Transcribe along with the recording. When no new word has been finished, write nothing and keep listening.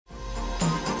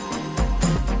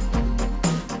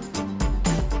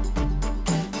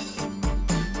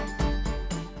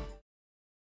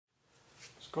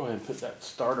Go ahead and put that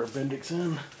starter bendix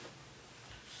in.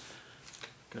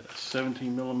 Got a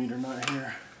 17mm nut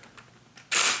here.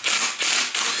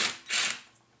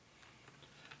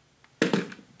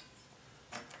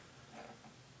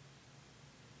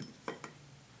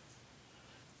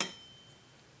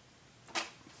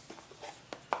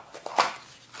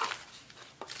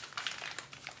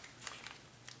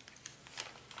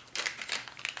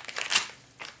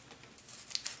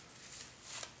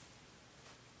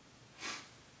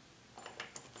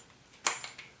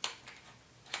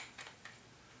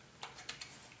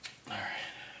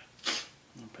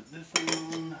 This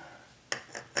on,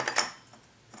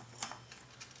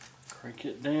 crank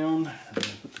it down, and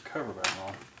then put the cover back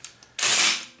on.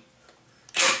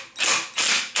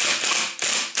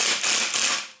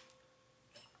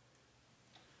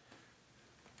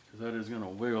 Because that is going to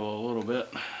wiggle a little bit.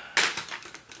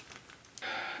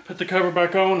 Put the cover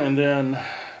back on, and then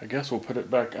I guess we'll put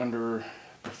it back under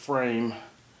the frame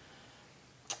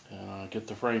and get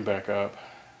the frame back up.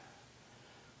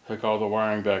 Hook all the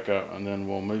wiring back up, and then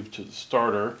we'll move to the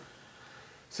starter.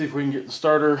 See if we can get the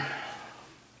starter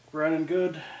running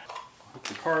good. Hook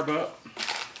the carb up.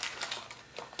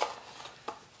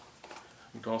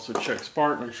 We can also check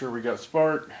spark, make sure we got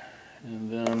spark,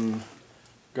 and then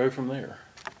go from there.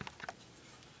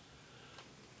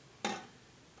 A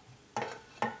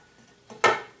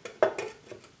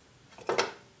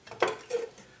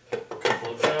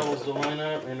couple of dowels to line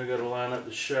up, and we got to line up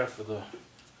the shaft of the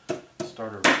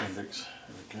starter bendix.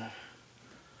 There we go.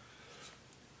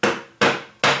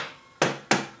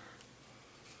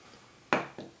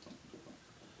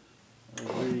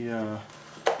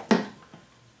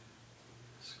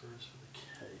 Screws for the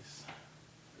case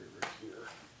over here.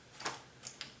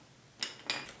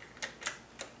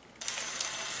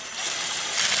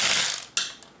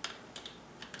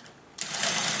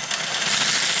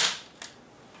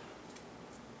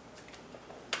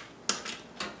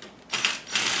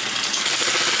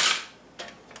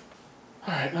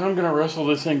 Alright, now I'm going to wrestle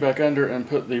this thing back under and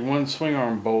put the one swing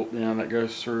arm bolt in that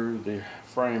goes through the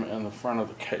frame and the front of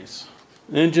the case.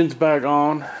 The engine's back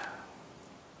on,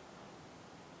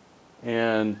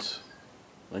 and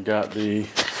I got the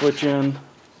switch in,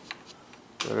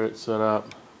 got it set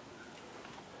up.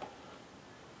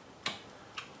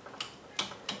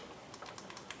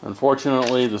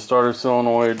 Unfortunately, the starter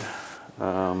solenoid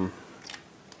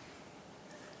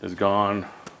is gone,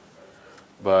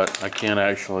 but I can't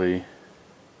actually,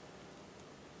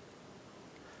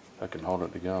 I can hold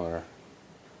it together,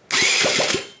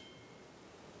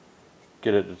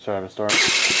 get it to try to start.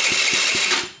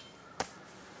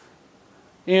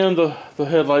 And the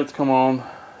headlights come on,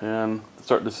 and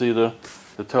start to see the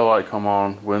tail light come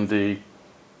on when the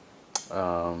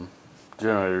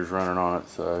generator's running on it.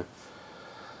 So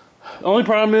the only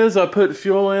problem is I put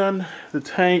fuel in the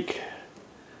tank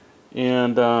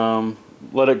and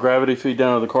let it gravity feed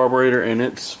down to the carburetor, and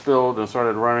it spilled and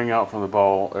started running out from the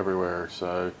ball everywhere.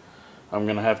 So I'm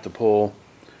gonna have to pull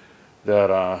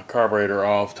that carburetor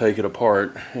off, take it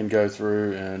apart, and go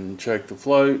through and check the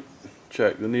float,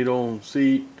 check the needle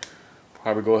seat,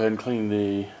 probably go ahead and clean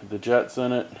the jets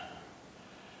in it,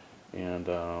 and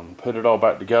put it all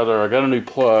back together. I got a new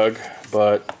plug,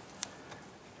 but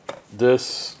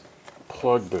this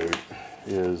plug boot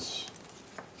is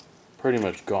pretty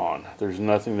much gone. There's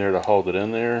nothing there to hold it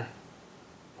in there,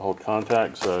 hold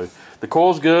contact. So the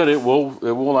coil's good, it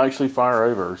will actually fire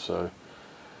over, so,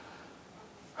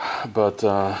 but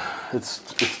it's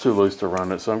too loose to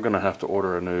run it, so I'm gonna have to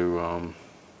order a new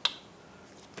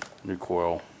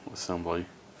coil assembly,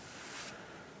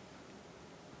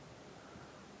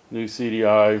 new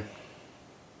CDI,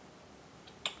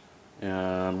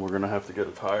 and we're gonna have to get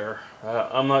a tire.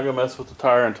 I'm not gonna mess with the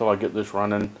tire until I get this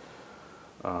running.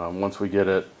 Once we get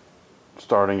it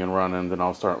starting and running, then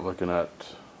I'll start looking at,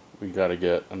 we got to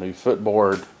get a new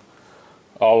footboard.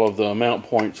 All of the mount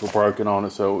points were broken on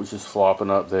it, so it was just flopping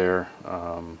up there.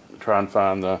 Try and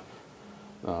find the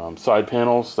side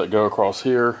panels that go across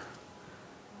here.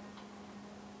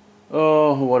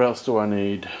 Oh, what else do I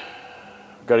need?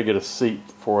 Got to get a seat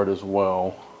for it as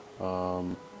well,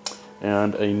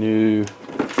 and a new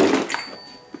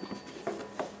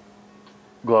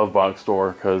glove box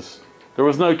door, because there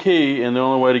was no key, and the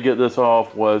only way to get this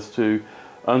off was to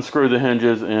unscrew the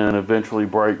hinges and eventually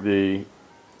break the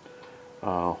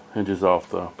hinges off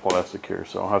the plastic here.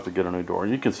 So I'll have to get a new door.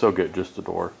 You can still get just the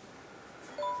door.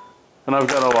 And I've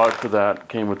got a lock for that.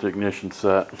 Came with the ignition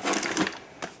set.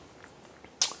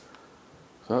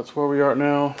 So that's where we are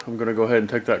now. I'm going to go ahead and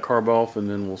take that carb off, and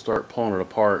then we'll start pulling it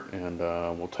apart, and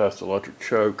we'll test electric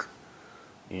choke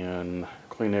and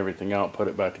clean everything out, put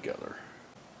it back together.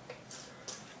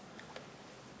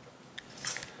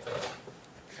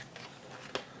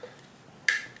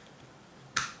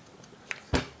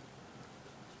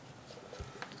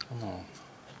 Come on.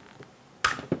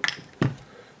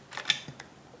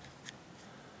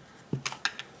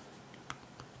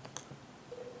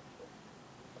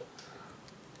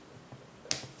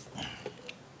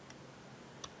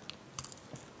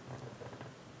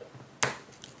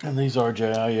 And these are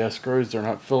JIS screws, they're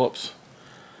not Phillips.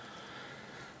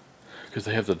 Because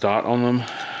they have the dot on them.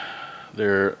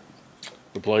 The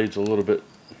blade's a little bit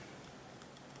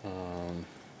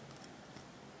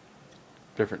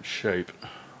different shape.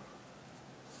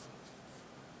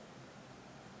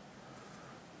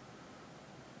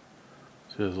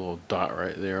 See, there's a little dot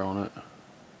right there on it.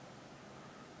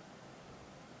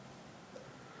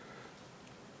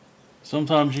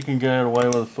 Sometimes you can get away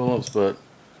with Phillips, but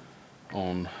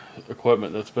on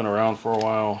equipment that's been around for a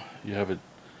while, you have a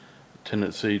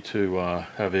tendency to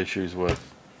have issues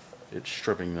with it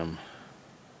stripping them.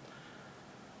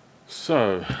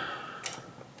 So,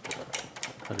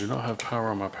 I do not have power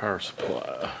on my power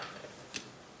supply.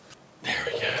 There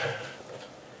we go.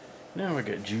 Now I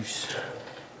got juice.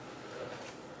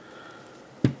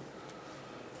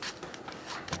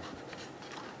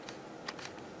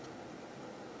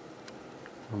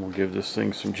 I'm gonna give this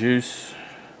thing some juice.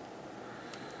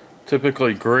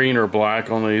 Typically green or black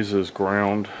on these is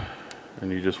ground, and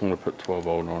you just want to put 12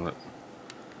 volt on it,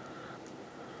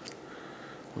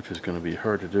 which is going to be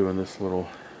hard to do in this little.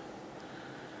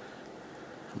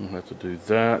 I'm gonna have to do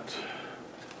that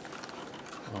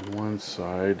on one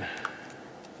side.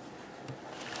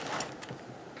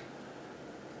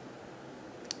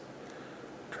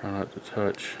 Try not to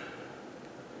touch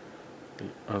the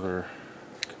other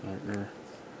connector,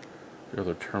 the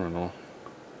other terminal.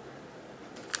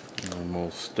 And then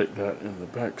we'll stick that in the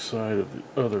back side of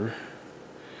the other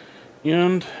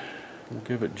end. We'll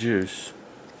give it juice,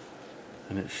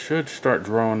 and it should start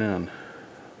drawing in.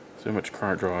 See how much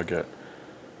current draw I get.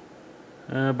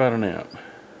 About an amp.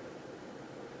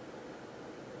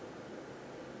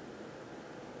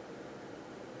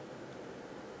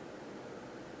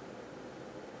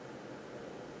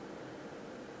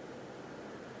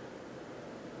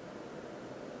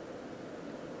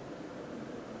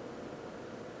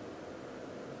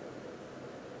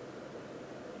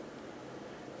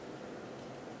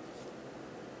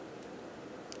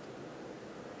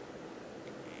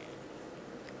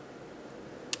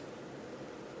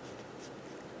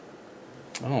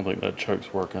 I don't think that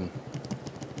choke's working.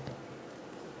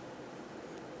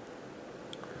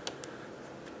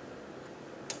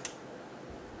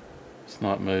 It's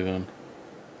not moving.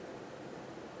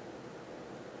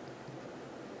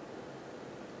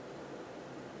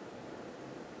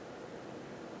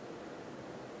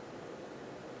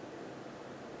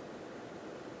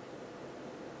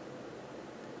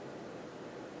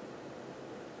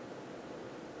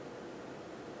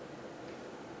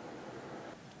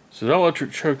 So that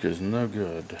electric choke is no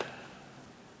good.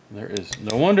 There is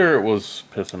no wonder it was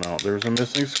pissing out. There's a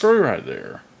missing screw right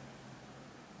there.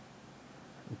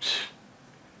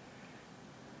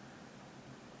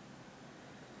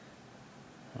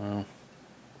 Well,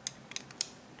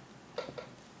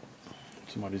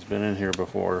 somebody's been in here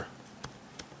before.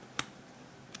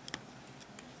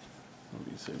 Let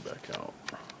me zoom back out.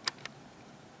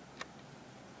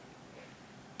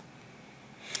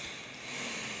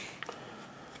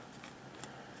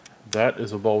 That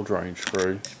is a bowl drain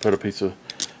screw. You put a piece of,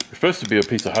 there's supposed to be a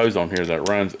piece of hose on here that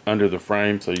runs under the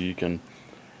frame so you can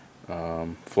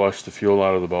flush the fuel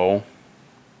out of the bowl.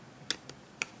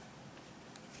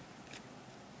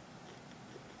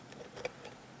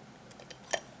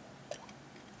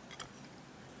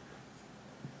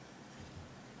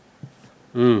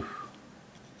 Ooh.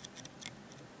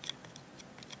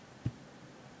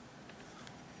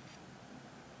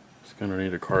 It's gonna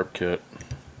need a carb kit.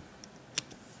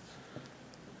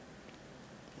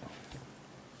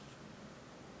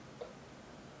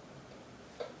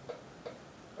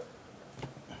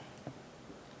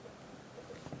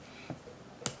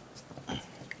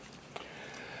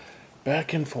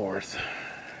 Back and forth.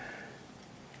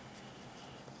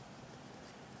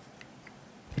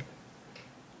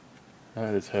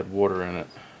 That has had water in it.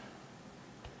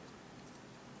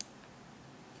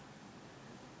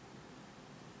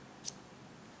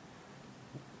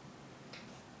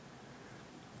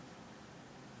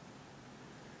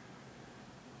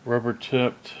 Rubber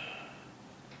tipped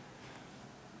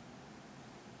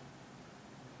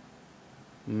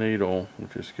needle,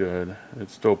 which is good.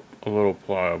 It's still a little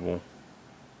pliable.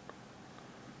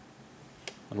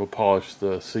 And we'll polish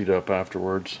the seat up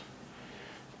afterwards.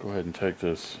 Go ahead and take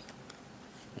this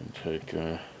and take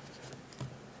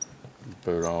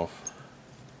boot off.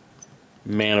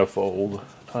 Manifold,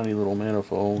 tiny little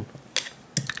manifold.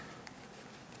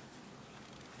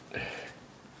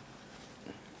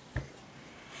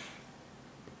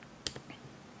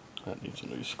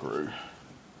 new screw.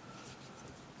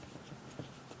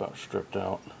 It's about stripped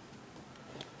out.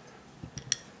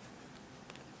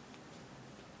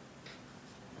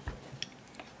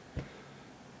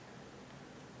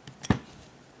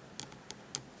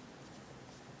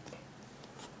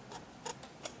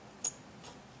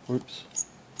 Whoops.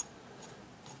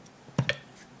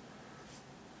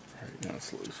 Alright, now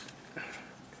it's loose.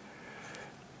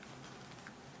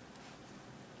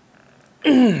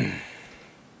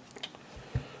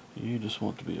 You just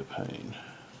want to be a pain.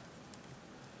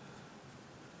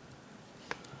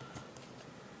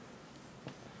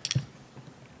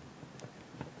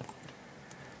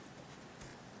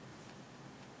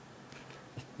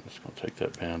 I'm just going to take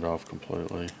that band off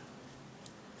completely.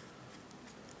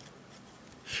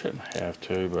 Shouldn't have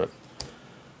to, but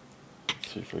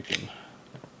let's see if we can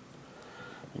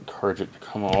encourage it to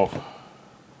come off.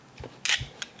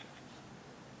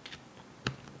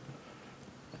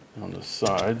 On the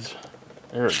sides,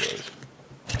 there it goes.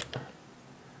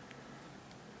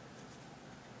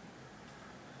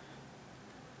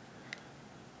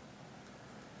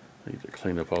 Need to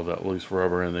clean up all that loose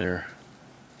rubber in there.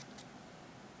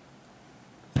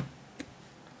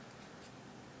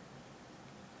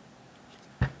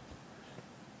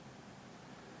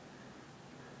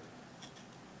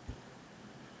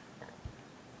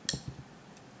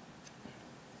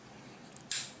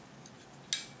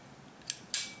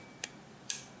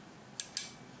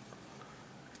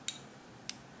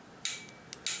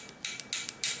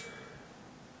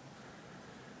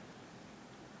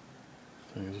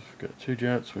 We've got two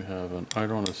jets. We have an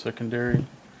idle and a secondary.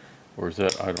 Or is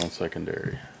that idle and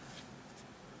secondary?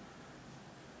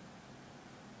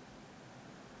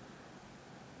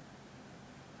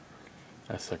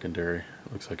 That's secondary.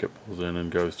 Looks like it pulls in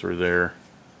and goes through there.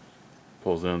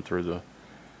 Pulls in through the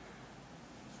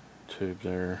tube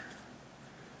there.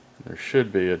 There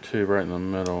should be a tube right in the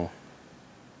middle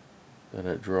that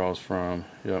it draws from.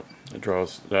 Yep, it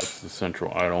draws. That's the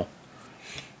central idle.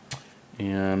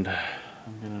 And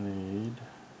I'm gonna need,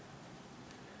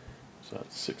 so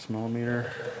that's 6mm.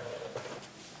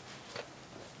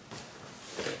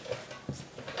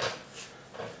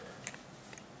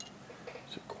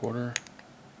 It's a quarter,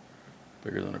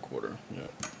 bigger than a quarter. Yeah.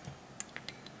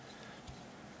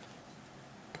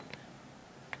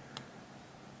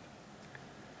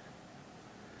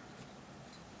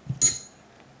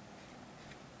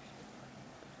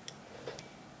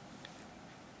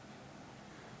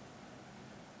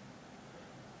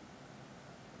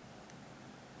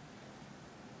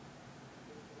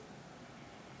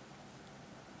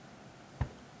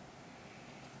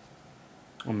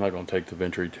 I'm not going to take the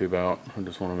venturi tube out. I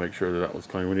just want to make sure that that was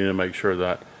clean. We need to make sure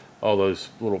that all those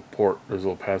little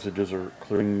passages are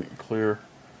clear.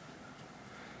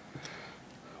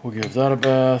 We'll give that a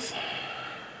bath.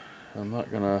 I'm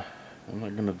not gonna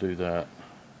do that.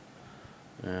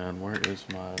 And where is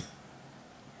my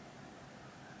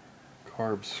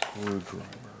carb screwdriver?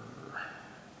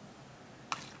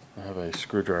 I have a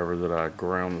screwdriver that I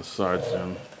ground the sides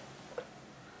in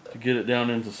to get it down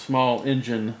into small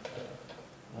engine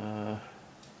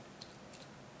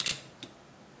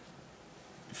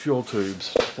fuel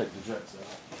tubes. Take the jets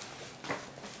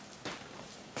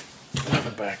out. Have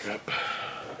a backup.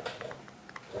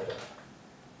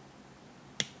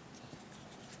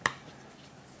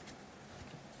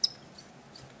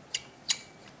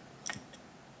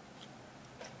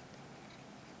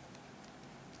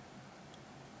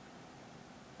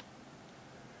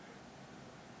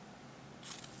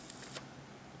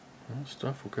 Well,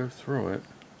 stuff will go through it.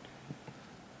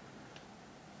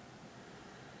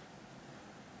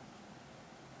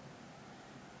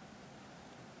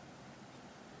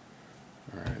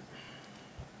 Alright.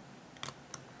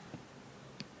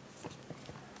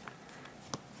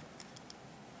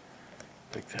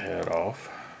 Take the head off.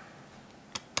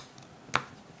 There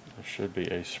should be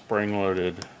a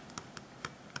spring-loaded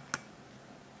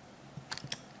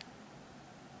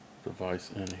device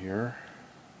in here.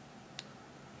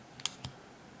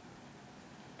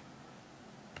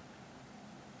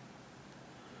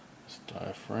 This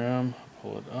diaphragm,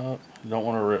 pull it up. You don't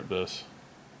want to rip this.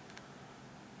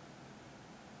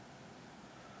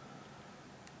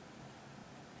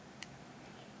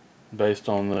 Based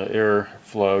on the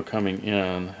airflow coming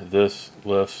in, this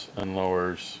lifts and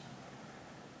lowers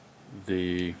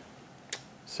the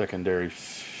secondary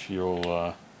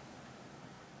fuel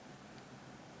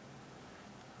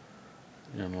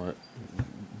inlet,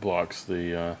 blocks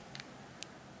the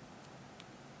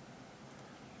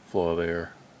flow of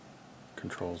air,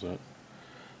 controls it.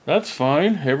 That's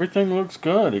fine. Everything looks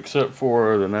good except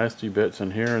for the nasty bits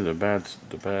in here, the bad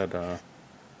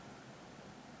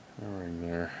O-ring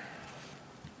there.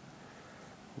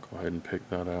 Go ahead and pick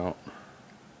that out.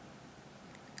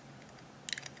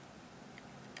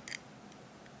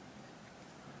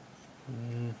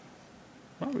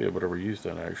 Might be able to reuse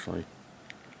that actually.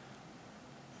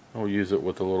 I'll use it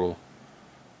with a little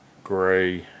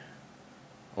gray,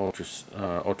 ultra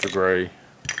gray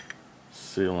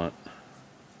sealant.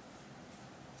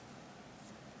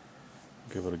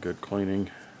 Give it a good cleaning.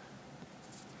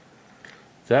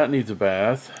 That needs a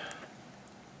bath.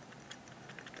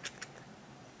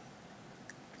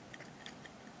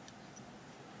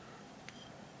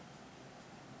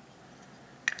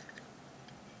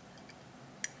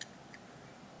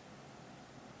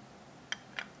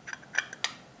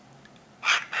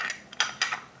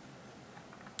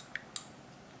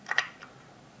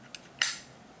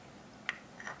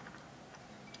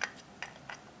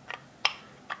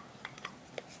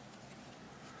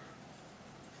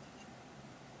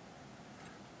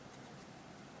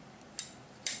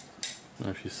 Now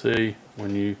if you see,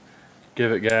 when you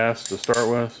give it gas to start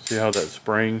with, see how that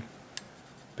spring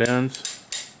bends?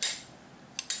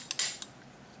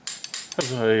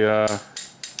 That's a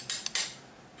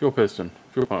fuel piston,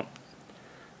 fuel pump.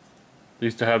 They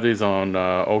used to have these on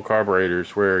old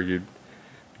carburetors where you'd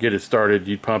get it started,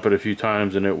 you'd pump it a few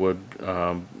times and it would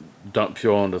dump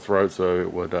fuel in the throat, so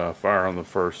it would fire on the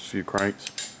first few cranks.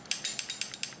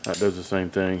 That does the same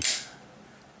thing.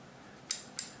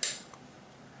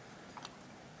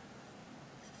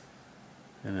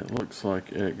 And it looks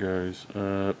like it goes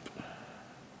up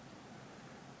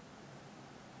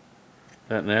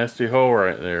that nasty hole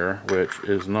right there, which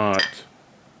is not,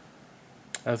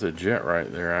 that's a jet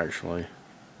right there actually.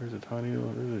 There's a tiny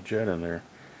little, there's a jet in there.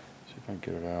 See if I can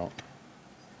get it out.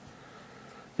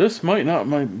 This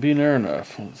might be near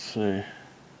enough. Let's see.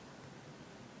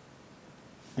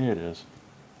 Yeah, it is.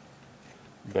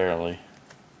 Barely.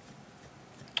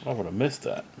 I would have missed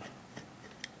that.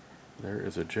 There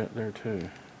is a jet there too.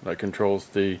 That controls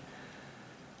the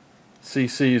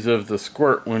cc's of the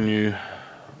squirt when you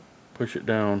push it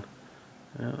down.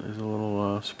 Yeah, there's a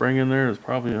little spring in there. There's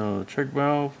probably a check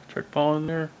ball in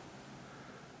there.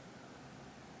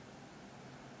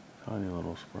 Tiny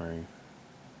little spring.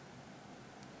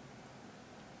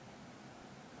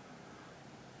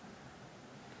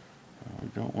 We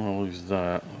don't want to lose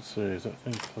that. Let's see, is that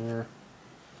thing clear?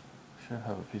 Should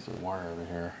have a piece of wire over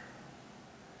here.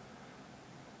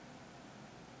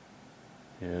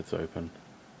 Yeah, it's open.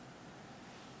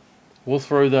 We'll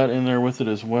throw that in there with it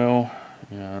as well,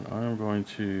 and I'm going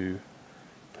to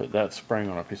put that spring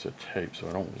on a piece of tape so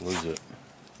I don't lose it.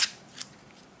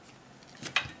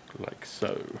 Like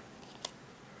so.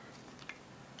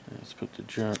 Let's put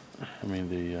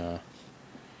the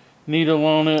needle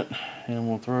on it, and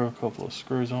we'll throw a couple of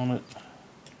screws on it.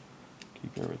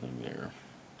 Keep everything there.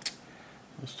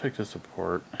 Let's take this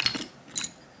apart.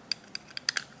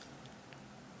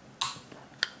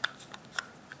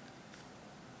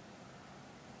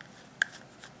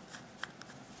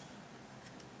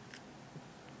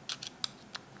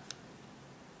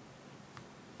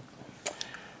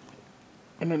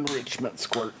 An enrichment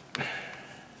squirt.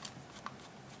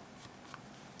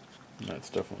 And that's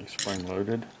definitely spring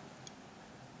loaded.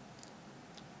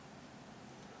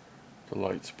 The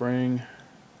light spring.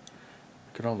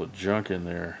 Look at all the junk in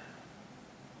there.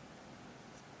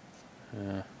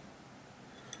 Yeah.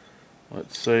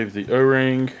 Let's save the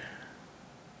O-ring.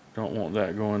 Don't want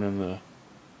that going in the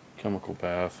chemical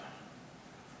bath.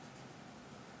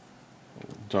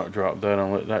 We'll drop that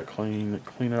and let that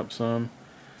clean up some.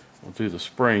 We'll do the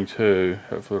spring too.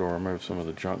 Hopefully it'll remove some of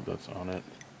the junk that's on it.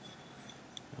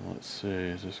 And let's see,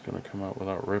 is this going to come out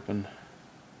without ripping?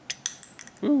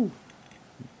 Ooh!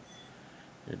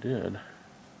 It did.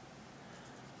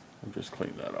 I'll just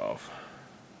clean that off.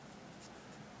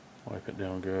 Wipe it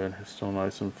down good. It's still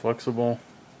nice and flexible.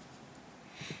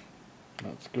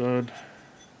 That's good.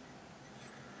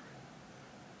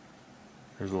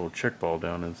 There's a little check ball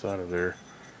down inside of there.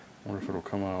 Wonder if it'll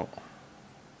come out.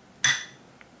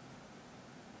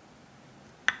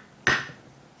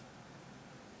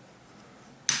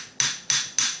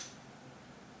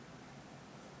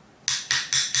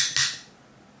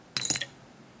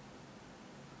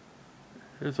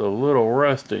 It's a little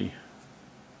rusty,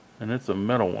 and it's a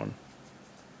metal one.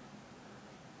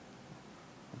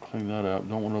 I'll clean that up.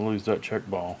 Don't want to lose that check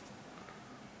ball.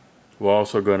 We'll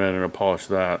also go in and polish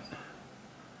that.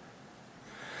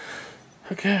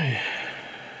 Okay.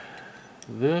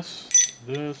 This.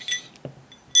 Let's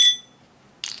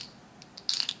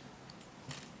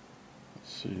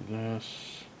see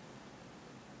this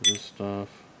stuff.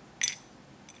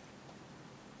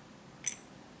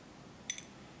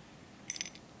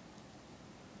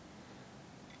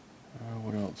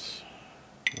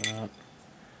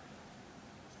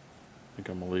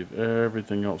 think I'm gonna leave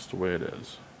everything else the way it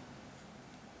is.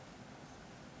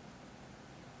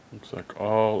 Looks like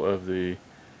all the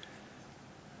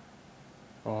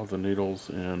needles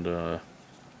and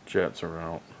jets are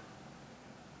out.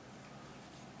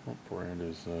 What brand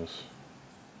is this?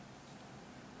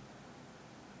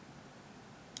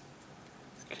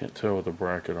 Can't tell with the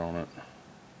bracket on it.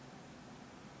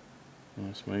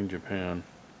 It's made in Japan.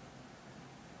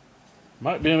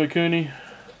 Might be a Mikuni.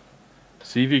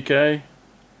 CVK.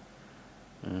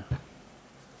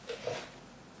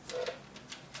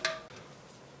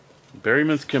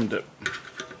 Berryman's Kim Dip.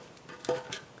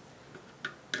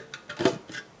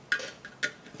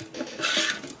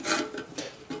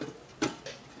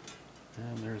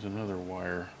 And there's another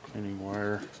wire, cleaning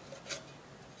wire.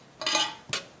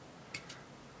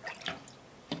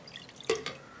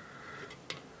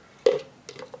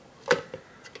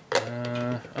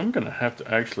 I'm gonna have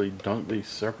to actually dunk these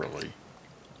separately.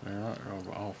 They're not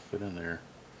all fit in there.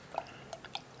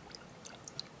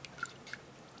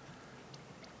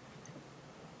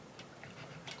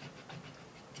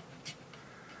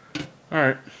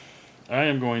 Alright, I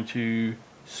am going to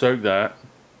soak that,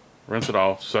 rinse it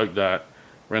off, soak that,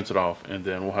 rinse it off, and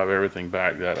then we'll have everything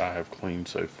back that I have cleaned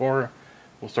so far.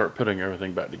 We'll start putting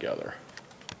everything back together.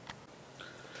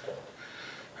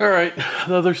 Alright,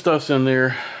 the other stuff's in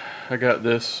there. I got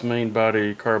this main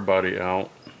body, carb body out.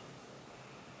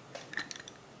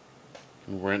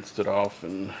 Rinsed it off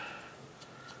and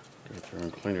go through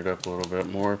and clean it up a little bit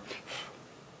more.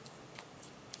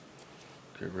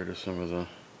 Get rid of some of the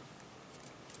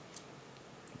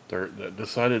dirt that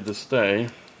decided to stay.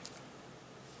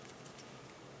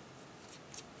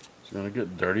 It's going to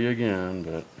get dirty again,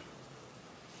 but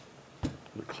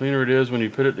the cleaner it is when you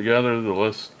put it together, the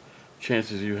less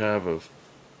chances you have of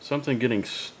something getting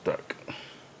stuck.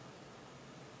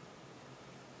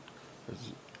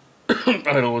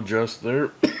 Idle adjust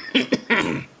there.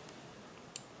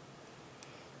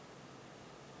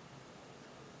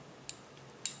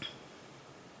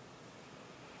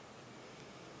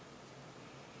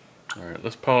 Alright,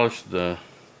 let's polish the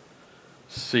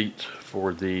seat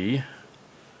for the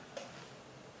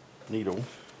needle.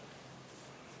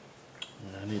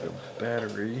 I need a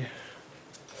battery,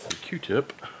 a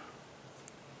Q-tip.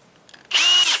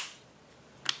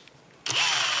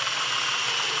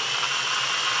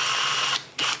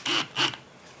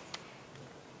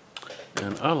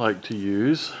 And I like to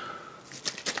use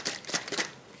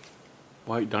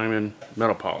white diamond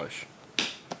metal polish.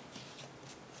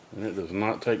 And it does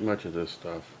not take much of this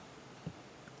stuff.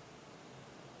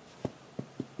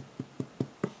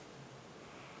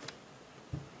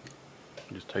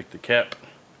 Just take the cap,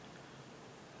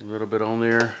 a little bit on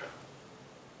there.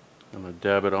 I'm going to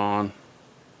dab it on,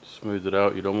 smooth it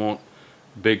out. You don't want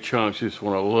big chunks, you just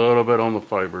want a little bit on the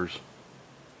fibers.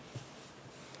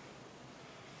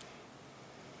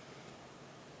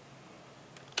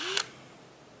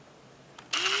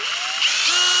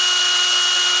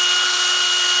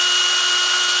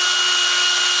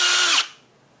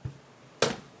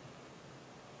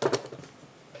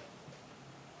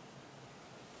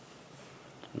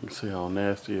 You can see how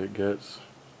nasty it gets.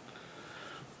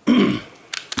 Grab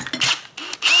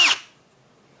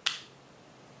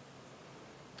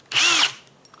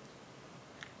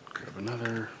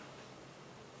another.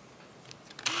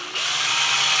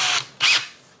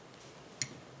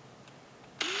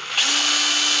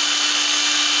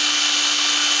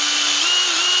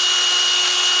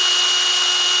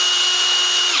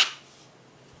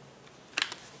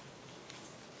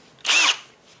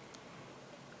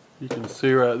 You can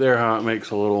see right there how it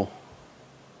makes a little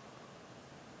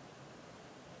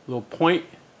point.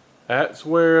 That's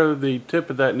where the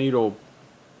tip of that needle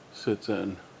sits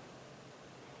in.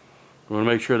 You want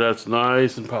to make sure that's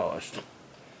nice and polished.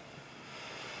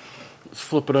 Let's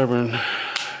flip it over and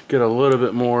get a little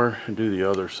bit more and do the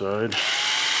other side.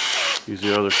 Use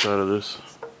the other side of this.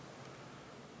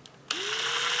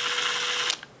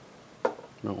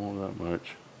 Don't want that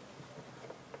much.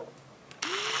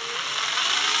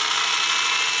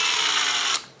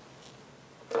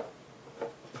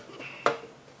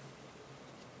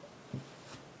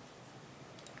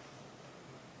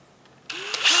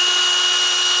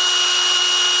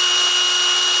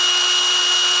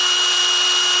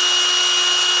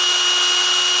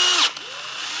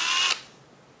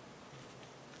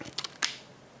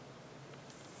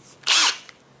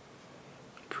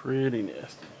 Pretty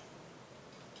nasty.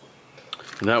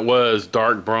 And that was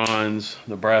dark bronze.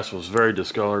 The brass was very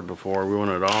discolored before. We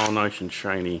want it all nice and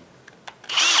shiny.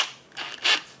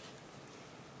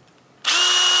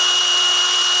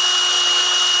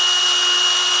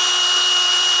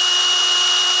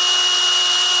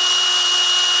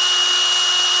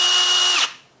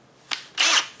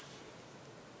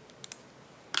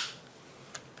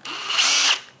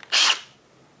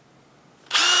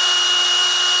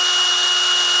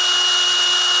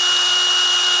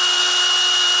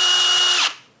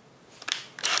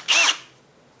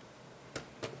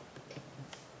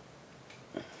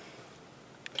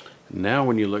 Now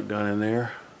when you look down in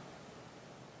there,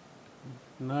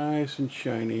 nice and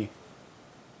shiny.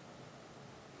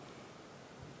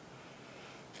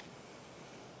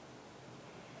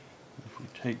 If we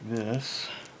take this,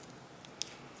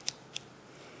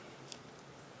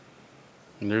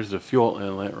 and there's the fuel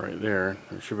inlet right there.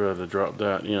 We should be able to drop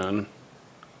that in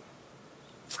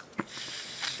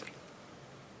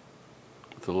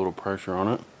with a little pressure on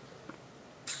it.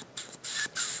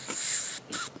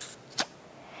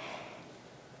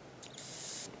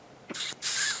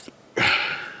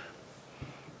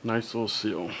 Nice little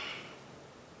seal.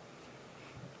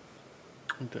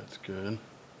 I think that's good.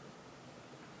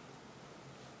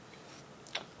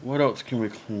 What else can we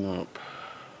clean up?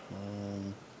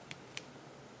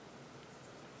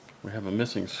 We have a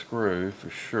missing screw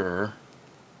for sure.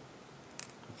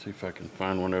 Let's see if I can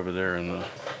find one over there in the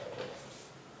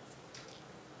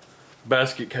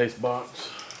basket case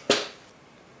box.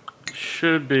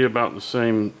 Should be about the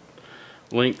same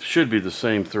length, should be the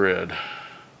same thread.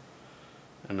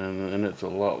 And it's a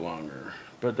lot longer,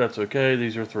 but that's okay.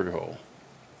 These are 3-hole.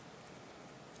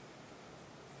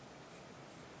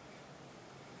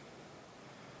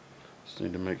 Just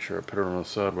need to make sure I put it on the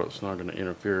side where it's not going to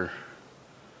interfere.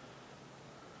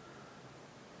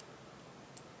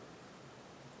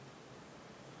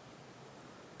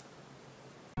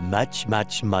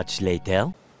 Much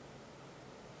later.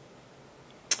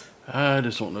 I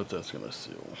just don't know if that's going to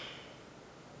seal.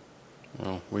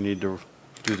 Well, we need to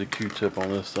do the Q-tip on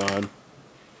this side.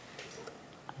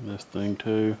 And this thing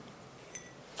too.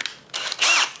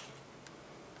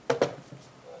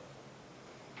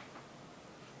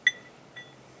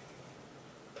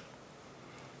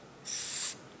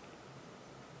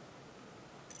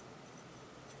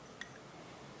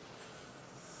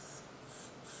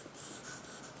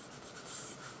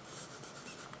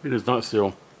 It does not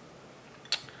seal.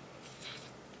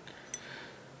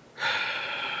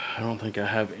 I don't think I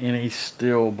have any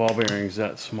steel ball bearings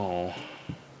that small.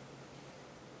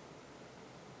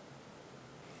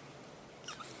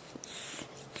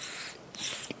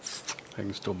 I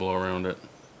can still blow around it.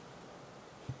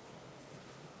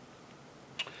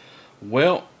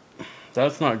 Well,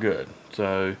 that's not good.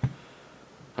 So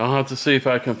I'll have to see if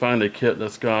I can find a kit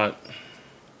that's got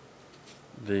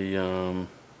the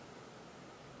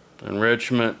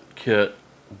enrichment kit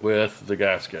with the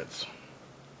gaskets.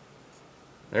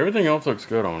 Everything else looks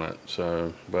good on it,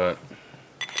 so, but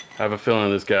I have a feeling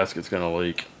this gasket's going to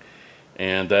leak,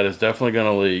 and that is definitely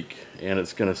going to leak, and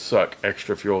it's going to suck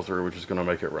extra fuel through, which is going to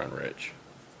make it run rich.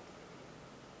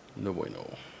 No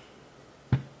bueno.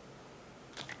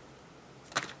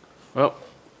 Well,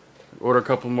 order a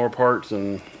couple more parts,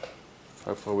 and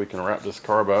hopefully we can wrap this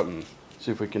carb up and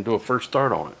see if we can do a first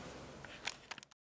start on it.